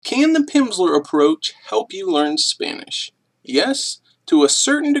Can the Pimsleur approach help you learn Spanish? Yes, to a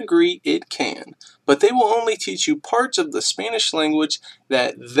certain degree it can, but they will only teach you parts of the Spanish language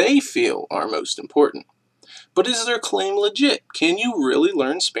that they feel are most important. But is their claim legit? Can you really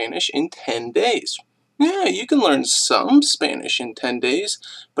learn Spanish in 10 days? Yeah, you can learn some Spanish in 10 days,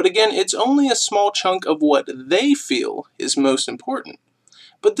 but again, it's only a small chunk of what they feel is most important.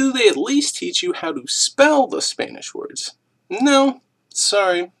 But do they at least teach you how to spell the Spanish words? No,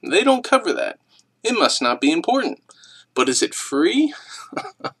 sorry, they don't cover that. It must not be important. But is it free?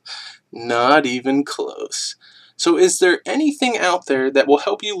 Not even close. So is there anything out there that will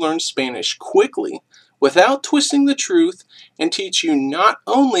help you learn Spanish quickly without twisting the truth and teach you not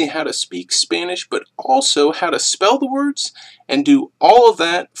only how to speak Spanish but also how to spell the words and do all of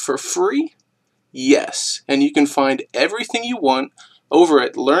that for free? Yes, and you can find everything you want over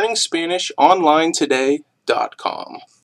at learningspanishonlinetoday.com.